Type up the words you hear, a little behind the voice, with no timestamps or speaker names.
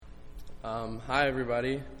Hi,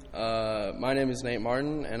 everybody. My name is Nate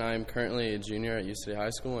Martin, and I'm currently a junior at U City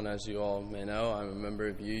High School, and as you all may know, I'm a member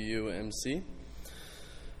of UUMC.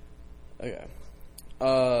 Okay.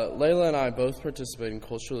 Layla and I both participated in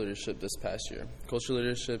Cultural Leadership this past year. Cultural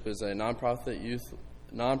Leadership is a nonprofit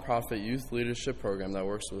youth leadership program that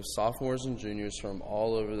works with sophomores and juniors from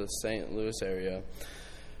all over the St. Louis area.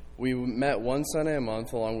 We met one Sunday a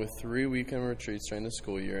month along with 3 weekend retreats during the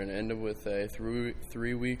school year and ended with a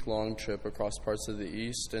three-week-long trip across parts of the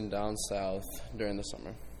East and down South during the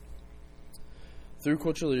summer. Through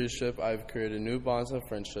Cultural Leadership, I've created new bonds of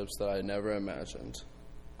friendships that I never imagined.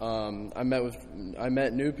 I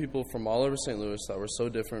met new people from all over St. Louis that were so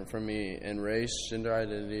different from me in race, gender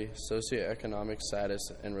identity, socioeconomic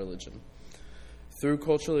status, and religion. Through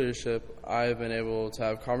Cultural Leadership, I have been able to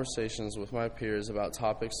have conversations with my peers about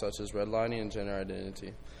topics such as redlining and gender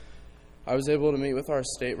identity. I was able to meet with our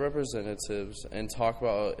state representatives and talk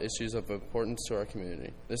about issues of importance to our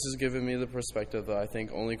community. This has given me the perspective that I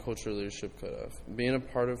think only Cultural Leadership could have. Being a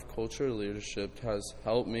part of Cultural Leadership has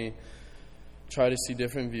helped me try to see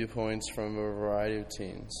different viewpoints from a variety of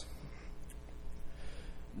teens.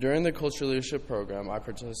 During the Cultural Leadership program, I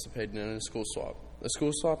participated in a school swap. The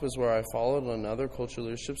school swap is where I followed another Cultural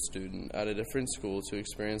Leadership student at a different school to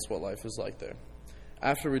experience what life is like there.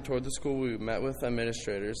 After we toured the school, we met with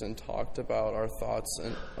administrators and talked about our thoughts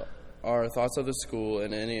of the school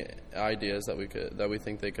and any ideas that we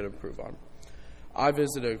think they could improve on. I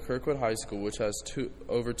visited Kirkwood High School, which has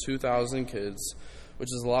over 2,000 kids, which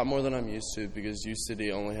is a lot more than I'm used to because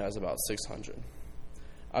UCD only has about 600.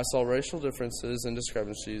 I saw racial differences and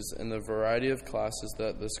discrepancies in the variety of classes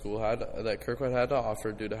that Kirkwood had to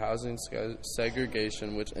offer due to housing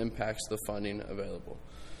segregation, which impacts the funding available.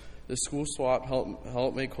 The school swap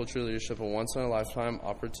helped make Cultural Leadership a once-in-a-lifetime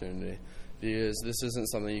opportunity because this isn't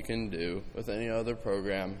something you can do with any other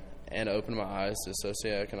program, and opened my eyes to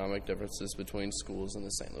socioeconomic differences between schools in the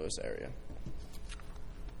St. Louis area.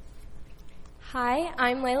 Hi,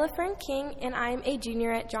 I'm Layla Fern King, and I'm a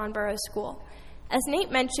junior at John Burroughs School. As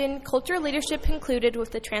Nate mentioned, Cultural Leadership concluded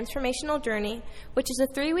with the Transformational Journey, which is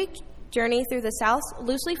a 3-week journey through the South,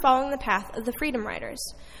 loosely following the path of the Freedom Riders.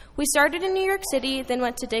 We started in New York City, then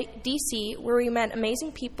went to D.C., where we met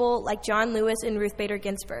amazing people like John Lewis and Ruth Bader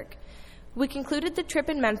Ginsburg. We concluded the trip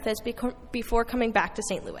in Memphis before coming back to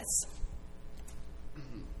St. Louis.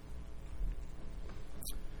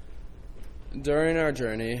 During our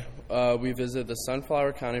journey, we visited the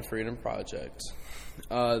Sunflower County Freedom Project.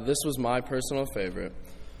 This was my personal favorite.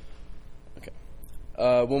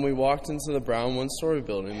 When we walked into the brown one-story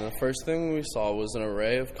building, the first thing we saw was an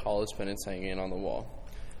array of college pennants hanging on the wall.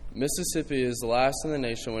 Mississippi is last in the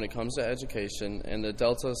nation when it comes to education, and the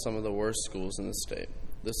Delta is some of the worst schools in the state.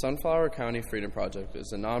 The Sunflower County Freedom Project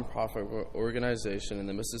is a nonprofit organization in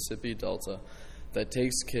the Mississippi Delta that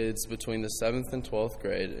takes kids between the 7th and 12th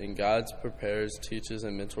grade and guides, prepares, teaches,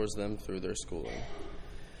 and mentors them through their schooling.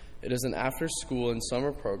 It is an after-school and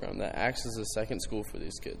summer program that acts as a second school for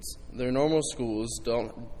these kids. Their normal schools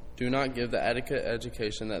do not give the adequate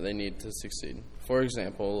education that they need to succeed. For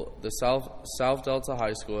example, the South Delta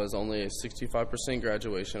High School has only a 65%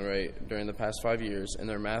 graduation rate during the past 5 years, and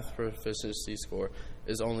their math proficiency score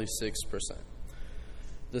is only 6%.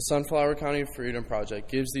 The Sunflower County Freedom Project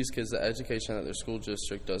gives these kids the education that their school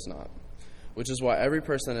district does not, which is why every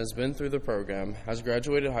person that has been through the program has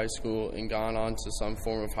graduated high school and gone on to some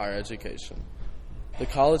form of higher education. The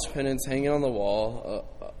college pennants hanging on the wall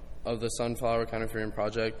of the Sunflower County Freedom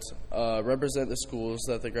Project represent the schools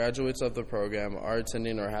that the graduates of the program are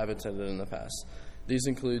attending or have attended in the past. These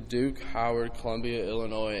include Duke, Howard, Columbia,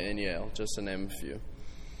 Illinois, and Yale, just to name a few.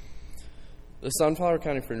 The Sunflower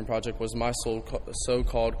County Freedom Project was my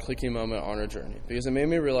so-called clicky moment on our journey because it made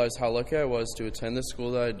me realize how lucky I was to attend the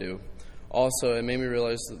school that I do. Also, it made me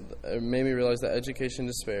realize that education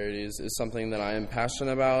disparities is something that I am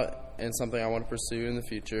passionate about and something I want to pursue in the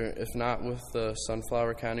future, if not with the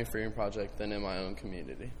Sunflower County Freedom Project, then in my own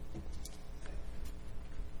community.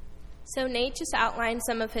 So Nate just outlined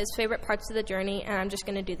some of his favorite parts of the journey, and I'm just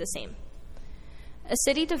going to do the same. A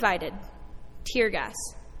city divided, tear gas,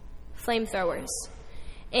 flamethrowers,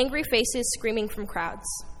 angry faces screaming from crowds,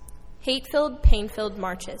 hate-filled, pain-filled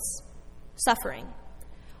marches, suffering,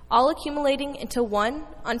 all accumulating into one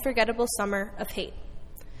unforgettable summer of hate.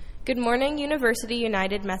 Good morning, University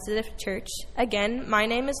United Methodist Church. Again, my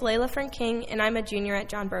name is Layla Fern King, and I'm a junior at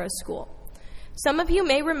John Burroughs School. Some of you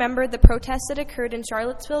may remember the protests that occurred in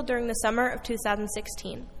Charlottesville during the summer of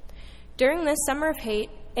 2016. During this summer of hate,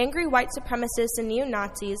 angry white supremacists and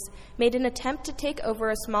neo-Nazis made an attempt to take over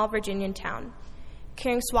a small Virginian town,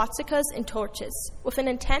 carrying swastikas and torches, with an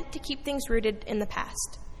intent to keep things rooted in the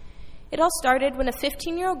past. It all started when a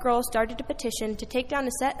 15-year-old girl started a petition to take down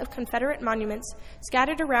a set of Confederate monuments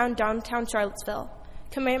scattered around downtown Charlottesville,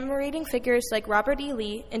 commemorating figures like Robert E.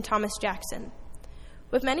 Lee and Thomas Jackson.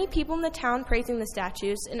 With many people in the town praising the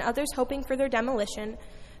statues and others hoping for their demolition,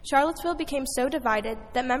 Charlottesville became so divided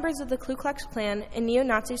that members of the Ku Klux Klan and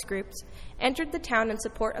neo-Nazi groups entered the town in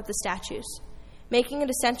support of the statues, making it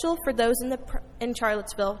essential for those in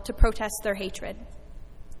Charlottesville to protest their hatred.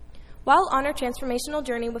 While on our transformational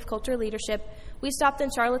journey with Culture Leadership, we stopped in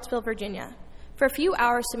Charlottesville, Virginia, for a few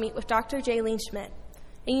hours to meet with Dr. Jaylene Schmidt,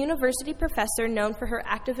 a university professor known for her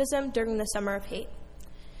activism during the Summer of Hate.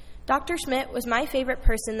 Dr. Schmidt was my favorite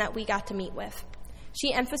person that we got to meet with.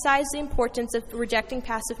 She emphasized the importance of rejecting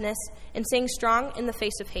passiveness and staying strong in the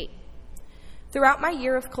face of hate. Throughout my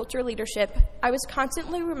year of Culture Leadership, I was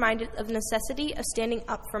constantly reminded of the necessity of standing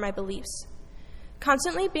up for my beliefs.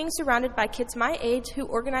 Constantly being surrounded by kids my age who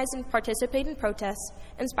organize and participate in protests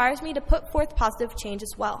inspires me to put forth positive change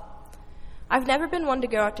as well. I've never been one to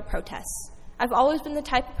go out to protests. I've always been the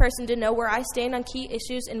type of person to know where I stand on key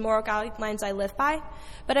issues and moral guidelines I live by,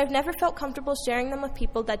 but I've never felt comfortable sharing them with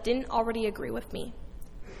people that didn't already agree with me.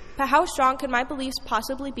 But how strong could my beliefs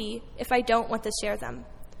possibly be if I don't want to share them?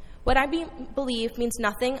 What I believe means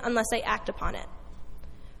nothing unless I act upon it.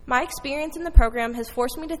 My experience in the program has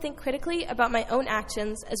forced me to think critically about my own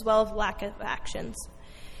actions as well as lack of actions.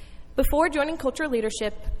 Before joining Culture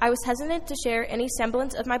Leadership, I was hesitant to share any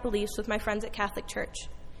semblance of my beliefs with my friends at Catholic Church,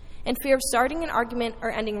 in fear of starting an argument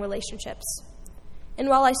or ending relationships. And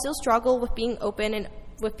while I still struggle with being open and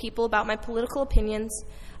with people about my political opinions,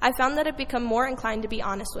 I found that I've become more inclined to be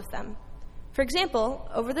honest with them. For example,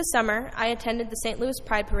 over the summer, I attended the St. Louis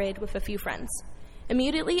Pride Parade with a few friends.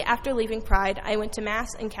 Immediately after leaving Pride, I went to Mass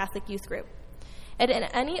and Catholic youth group. At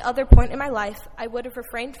any other point in my life, I would have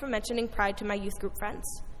refrained from mentioning Pride to my youth group friends.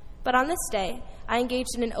 But on this day, I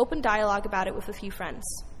engaged in an open dialogue about it with a few friends.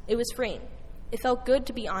 It was freeing. It felt good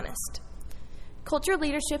to be honest. Culture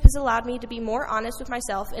Leadership has allowed me to be more honest with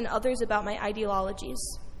myself and others about my ideologies.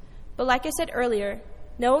 But like I said earlier,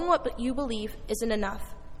 knowing what you believe isn't enough.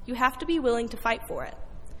 You have to be willing to fight for it.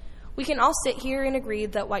 We can all sit here and agree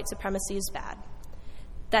that white supremacy is bad,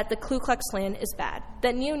 that the Ku Klux Klan is bad,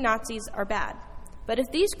 that neo-Nazis are bad. But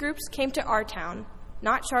if these groups came to our town,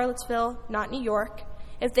 not Charlottesville, not New York,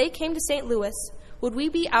 if they came to St. Louis, would we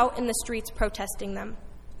be out in the streets protesting them?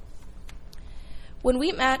 When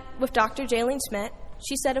we met with Dr. Jaylene Schmidt,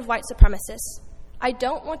 she said of white supremacists, "I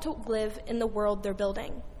don't want to live in the world they're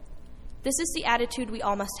building." This is the attitude we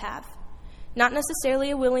all must have. Not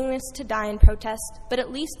necessarily a willingness to die in protest, but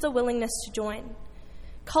at least the willingness to join.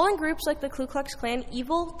 Calling groups like the Ku Klux Klan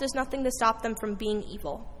evil does nothing to stop them from being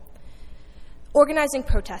evil. Organizing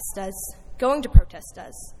protests does. Going to protests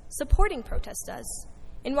does. Supporting protests does.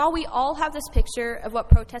 And while we all have this picture of what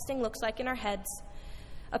protesting looks like in our heads,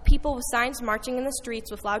 of people with signs marching in the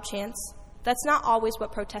streets with loud chants, that's not always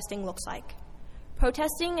what protesting looks like.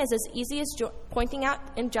 Protesting is as easy as pointing out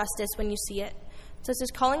injustice when you see it, such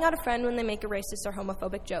as calling out a friend when they make a racist or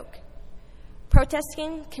homophobic joke.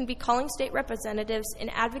 Protesting can be calling state representatives and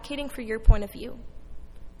advocating for your point of view.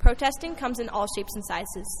 Protesting comes in all shapes and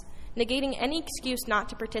sizes, negating any excuse not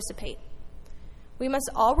to participate. We must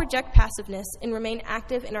all reject passiveness and remain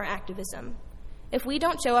active in our activism. If we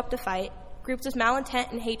don't show up to fight, groups with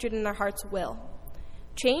malintent and hatred in their hearts will.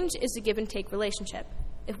 Change is a give-and-take relationship.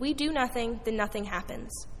 If we do nothing, then nothing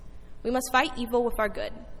happens. We must fight evil with our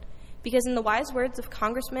good. Because in the wise words of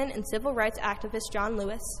Congressman and civil rights activist John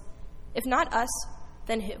Lewis, if not us,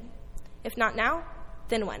 then who? If not now,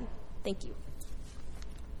 then when? Thank you.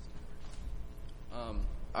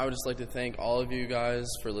 I would just like to thank all of you guys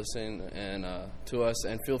for listening to us,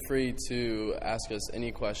 and feel free to ask us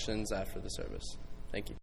any questions after the service. Thank you.